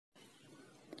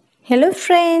Hello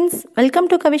friends, welcome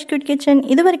to Kavish Cute Kitchen.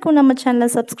 இது வரைக்கும் நம்ம சேனலை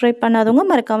சப்ஸ்கிரைப் பண்ணாதவங்க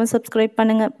மறக்காம சப்ஸ்கிரைப்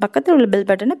பண்ணுங்க. பக்கத்தில் உள்ள பெல்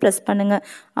பட்டனை பிரஸ் பண்ணுங்க.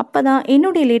 அப்பதான்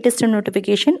என்னுடைய லேட்டஸ்ட்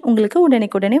நோட்டிஃபிகேஷன் உங்களுக்கு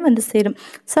உடனே வந்து சேரும்.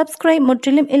 சப்ஸ்கிரைப்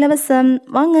முற்றிலும் இலவசம்.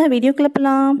 வாங்க வீடியோக்குள்ள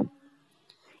போலாம்.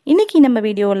 இன்றைக்கி நம்ம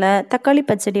வீடியோவில் தக்காளி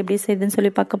பச்சடி எப்படி செய்யுதுன்னு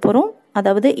சொல்லி பார்க்க போகிறோம்.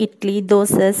 அதாவது இட்லி,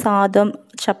 தோசை, சாதம்,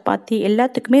 சப்பாத்தி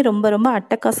எல்லாத்துக்குமே ரொம்ப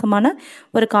அட்டகாசமான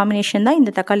ஒரு காம்பினேஷன் தான்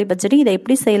இந்த தக்காளி பச்சடி. இதை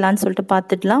எப்படி செய்யலான்னு சொல்லிட்டு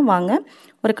பார்த்துடலாம் வாங்க.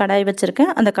 ஒரு கடாய்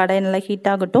வச்சுருக்கேன். அந்த கடாய் நல்லா ஹீட்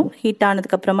ஆகட்டும். ஹீட்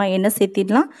ஆனதுக்கப்புறமா எண்ணெய்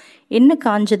சேர்த்திடலாம். எண்ணெய்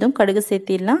காஞ்சதும் கடுகு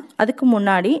சேர்த்திடலாம். அதுக்கு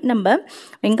முன்னாடி நம்ம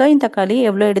வெங்காயம் தக்காளி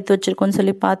எவ்வளோ எடுத்து வச்சுருக்கோன்னு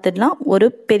சொல்லி பார்த்துடலாம். ஒரு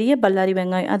பெரிய பல்லாரி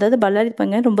வெங்காயம், அதாவது பல்லாரி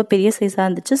வெங்காயம் ரொம்ப பெரிய சைஸாக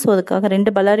இருந்துச்சு. ஸோ அதுக்காக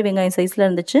 2 பல்லாரி வெங்காயம் சைஸில்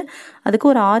இருந்துச்சு. அதுக்கு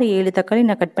ஒரு 6-7 தக்காளி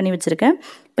நான் கட் பண்ணி வச்சுருக்கேன்.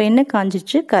 இப்போ எண்ணெய்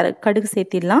காஞ்சிச்சு, கடுகு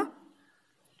சேர்த்திடலாம்.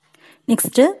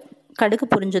 நெக்ஸ்ட்டு கடுகு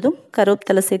பொரிஞ்சதும்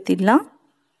கருவேப்பிலை சேர்த்திடலாம்.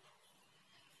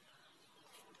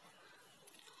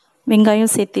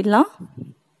 வெங்காயம் சேர்த்திடலாம்.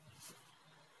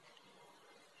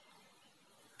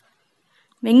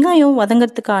 வெங்காயம்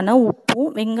வதங்கிறதுக்கான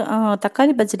உப்பும்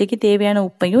தக்காளி பச்சடிக்கு தேவையான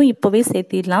உப்பையும் இப்போவே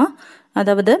சேர்த்திடலாம்.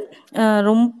 அதாவது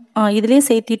இதிலே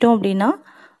சேர்த்திட்டோம் அப்படின்னா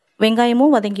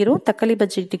வெங்காயமும் வதங்கிடும், தக்காளி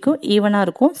பச்சடிக்கும் ஈவனாக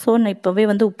இருக்கும். ஸோ நான் இப்போவே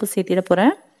உப்பு சேர்த்திட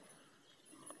போகிறேன்.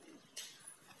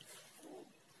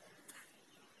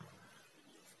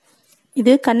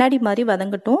 இது கண்ணாடி மாதிரி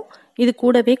வதங்கட்டும். இது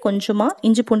கூடவே கொஞ்சமாக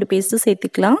இஞ்சி பூண்டு பேஸ்ட்டு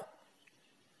சேர்த்துக்கலாம்.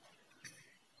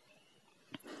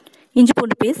 இஞ்சி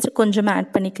பூண்டு பேஸ்ட் கொஞ்சமாக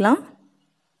ஆட் பண்ணிக்கலாம்.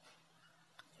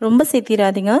 ரொம்ப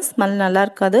சேர்த்திடாதீங்க, ஸ்மெல் நல்லா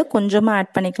இருக்காது. கொஞ்சமாக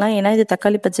ஆட் பண்ணிக்கலாம். ஏன்னா இது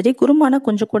தக்காளி பச்சடி. குருமானா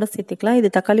கொஞ்சம் கூட சேர்த்திக்கலாம்.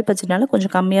 இது தக்காளி பச்சடினால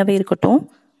கொஞ்சம் கம்மியாகவே இருக்கட்டும்.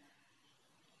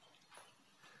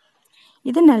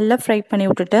 இது நல்லா ஃப்ரை பண்ணி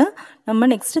விட்டுட்டு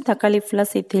நம்ம நெக்ஸ்ட்டு தக்காளி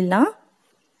ஃபுல்லாக சேர்த்திடலாம்.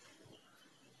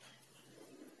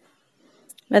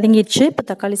 வதங்கிடுச்சு. இப்போ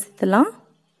தக்காளி சேர்த்துலாம்.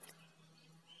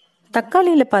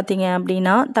 தக்காளியில் பார்த்தீங்க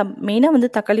அப்படின்னா மெயினாக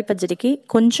தக்காளி பச்சடிக்கு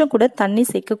கொஞ்சம் கூட தண்ணி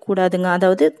சேர்க்கக்கூடாதுங்க.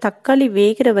 அதாவது தக்காளி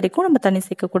வேகிற வரைக்கும் நம்ம தண்ணி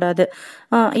சேர்க்கக்கூடாது.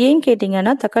 ஏன்னு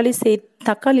கேட்டிங்கன்னா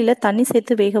தக்காளியில் தண்ணி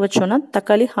சேர்த்து வேக வச்சோன்னா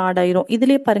தக்காளி ஹார்ட் ஆயிரும்.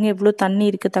 இதுலேயே பாருங்கள் எவ்வளோ தண்ணி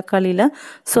இருக்குது தக்காளியில்.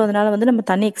 ஸோ அதனால் நம்ம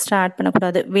தண்ணி எக்ஸ்ட்ரா ஆட்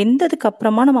பண்ணக்கூடாது. வெந்ததுக்கு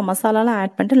அப்புறமா நம்ம மசாலாலாம்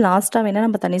ஆட் பண்ணிட்டு லாஸ்ட்டாக வேணால்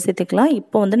நம்ம தண்ணி சேர்த்துக்கலாம்.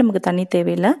 இப்போ நமக்கு தண்ணி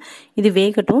தேவையில்லை. இது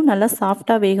வேகட்டும். நல்லா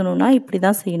சாஃப்டாக வேகணும்னா இப்படி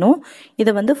தான் செய்யணும்.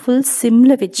 இதை ஃபுல்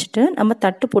சிம்மில் வச்சுட்டு நம்ம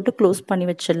தட்டு போட்டு க்ளோஸ் பண்ணி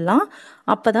வச்சிடலாம்.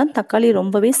 அப்போ தான் தக்காளி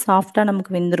ரொம்பவே சாஃப்டாக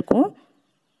நமக்கு வெந்திருக்கும்.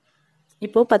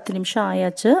 இப்போது 10 நிமிஷம்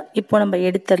ஆயாச்சு. இப்போ நம்ம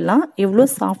எடுத்துடலாம். எவ்வளோ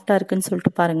சாஃப்டாக இருக்குன்னு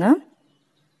சொல்லிட்டு பாருங்கள்.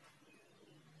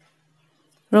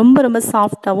 ரொம்ப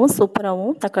சாஃப்டாகவும்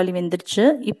சூப்பராகவும் தக்காளி வெந்துருச்சு.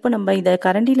 இப்போ நம்ம இதை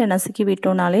கரண்டியில் நசுக்கி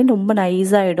விட்டோம்னாலே ரொம்ப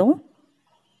நைஸாகிடும்.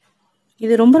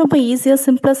 இது ரொம்ப ஈஸியாக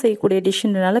சிம்பிளாக செய்யக்கூடிய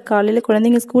டிஷ்ஷுன்றனால காலையில்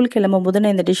குழந்தைங்க ஸ்கூல் கிளம்பும் போது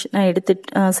நான் இந்த டிஷ்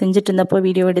செஞ்சுட்டு இருந்தப்போ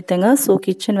வீடியோ எடுத்தேங்க. ஸோ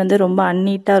கிச்சன் ரொம்ப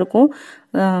அன்னீட்டாக இருக்கும்.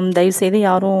 தயவுசெய்து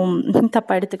யாரும்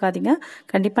தப்பாக எடுத்துக்காதீங்க.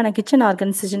 கண்டிப்பாக நான் கிச்சன்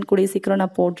ஆர்கனைசேஷன் கூடிய சீக்கிரம்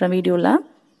நான் போடுறேன் வீடியோவில்.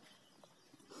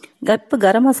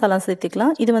 கரம் மசாலா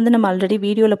சேர்த்துக்கலாம். இது நம்ம ஆல்ரெடி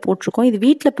வீடியோவில் போட்டிருக்கோம். இது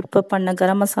வீட்டில் ப்ரிப்பேர் பண்ண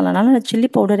கரம் மசாலானால நான் சில்லி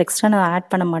பவுடர் எக்ஸ்ட்ரா நான்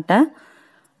ஆட் பண்ண மாட்டேன்.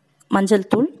 மஞ்சள்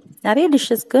தூள் நிறைய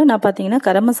டிஷ்ஷஸ்க்கு நான் பார்த்தீங்கன்னா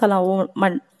கரம்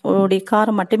மசாலாவும் உடைய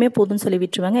காரம் மட்டுமே போதும்னு சொல்லி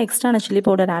விட்டுருவாங்க. எக்ஸ்ட்ரா நான் சில்லி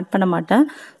பவுடர் ஆட் பண்ண மாட்டேன்.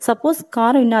 சப்போஸ்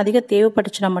காரம் இன்னும் அதிகம்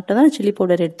தேவைப்பட்டுச்சுன்னா மட்டும் தான் நான் சில்லி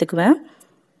பவுடர் எடுத்துக்குவேன்.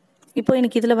 இப்போ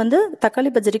எனக்கு இதில் தக்காளி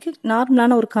பச்சடிக்கு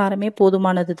நார்மலான ஒரு காரமே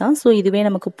போதுமானது தான். ஸோ இதுவே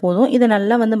நமக்கு போதும். இதை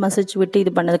நல்லா மசிச்சு விட்டு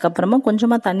இது பண்ணதுக்கப்புறமா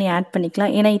கொஞ்சமாக தண்ணி ஆட்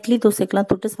பண்ணிக்கலாம். ஏன்னா இட்லி தோசைக்கெலாம்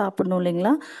தொட்டு சாப்பிடணும்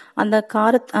இல்லைங்களா. அந்த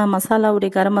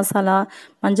மசாலாவுடைய கரம் மசாலா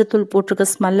மஞ்சத்தூள் போட்டிருக்க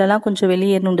ஸ்மெல்லெல்லாம் கொஞ்சம்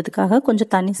வெளியேறணுன்றதுக்காக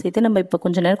கொஞ்சம் தண்ணி சேர்த்து நம்ம இப்போ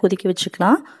கொஞ்சம் நேரம் கொதிக்க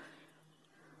வச்சுக்கலாம்.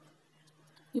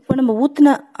 இப்போ நம்ம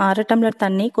ஊற்றின 1/2 டம்ளர்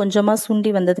தண்ணி கொஞ்சமாக சுண்டி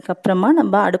வந்ததுக்கப்புறமா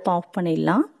நம்ம அடுப்பை ஆஃப்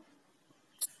பண்ணிடலாம்.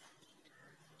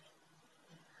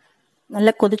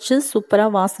 நல்லா கொதிச்சு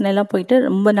சூப்பராக வாசனைலாம் போயிட்டு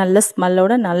ரொம்ப நல்ல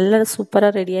ஸ்மெல்லோட நல்ல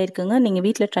சூப்பராக ரெடியாக இருக்குங்க. நீங்கள்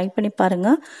வீட்டில் ட்ரை பண்ணி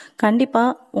பாருங்கள்.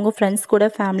 கண்டிப்பாக உங்கள் ஃப்ரெண்ட்ஸ் கூட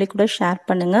ஃபேமிலி கூட ஷேர்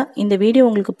பண்ணுங்கள். இந்த வீடியோ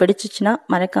உங்களுக்கு பிடிச்சிச்சின்னா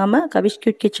மறக்காமல் கவிஷ்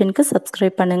கியூட் கிச்சனுக்கு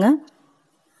சப்ஸ்கிரைப் பண்ணுங்கள்.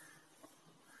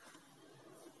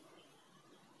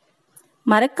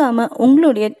 மறக்காமல்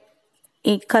உங்களுடைய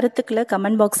கருத்துக்களை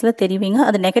கமெண்ட் பாக்ஸில் தெரிவிங்க.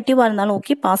 அது நெகட்டிவாக இருந்தாலும்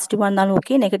ஓகே, பாசிட்டிவாக இருந்தாலும்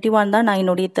ஓகே. நெகட்டிவாக இருந்தால் நான்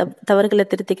என்னுடைய தவறுகளை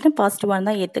திருத்திக்கிறேன், பாசிட்டிவாக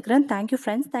இருந்தால் ஏற்றுக்கிறேன். Thank you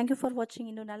friends. தேங்க்யூ ஃபார் வாட்சிங்.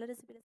 இன்னும் நல்ல ரெசிபி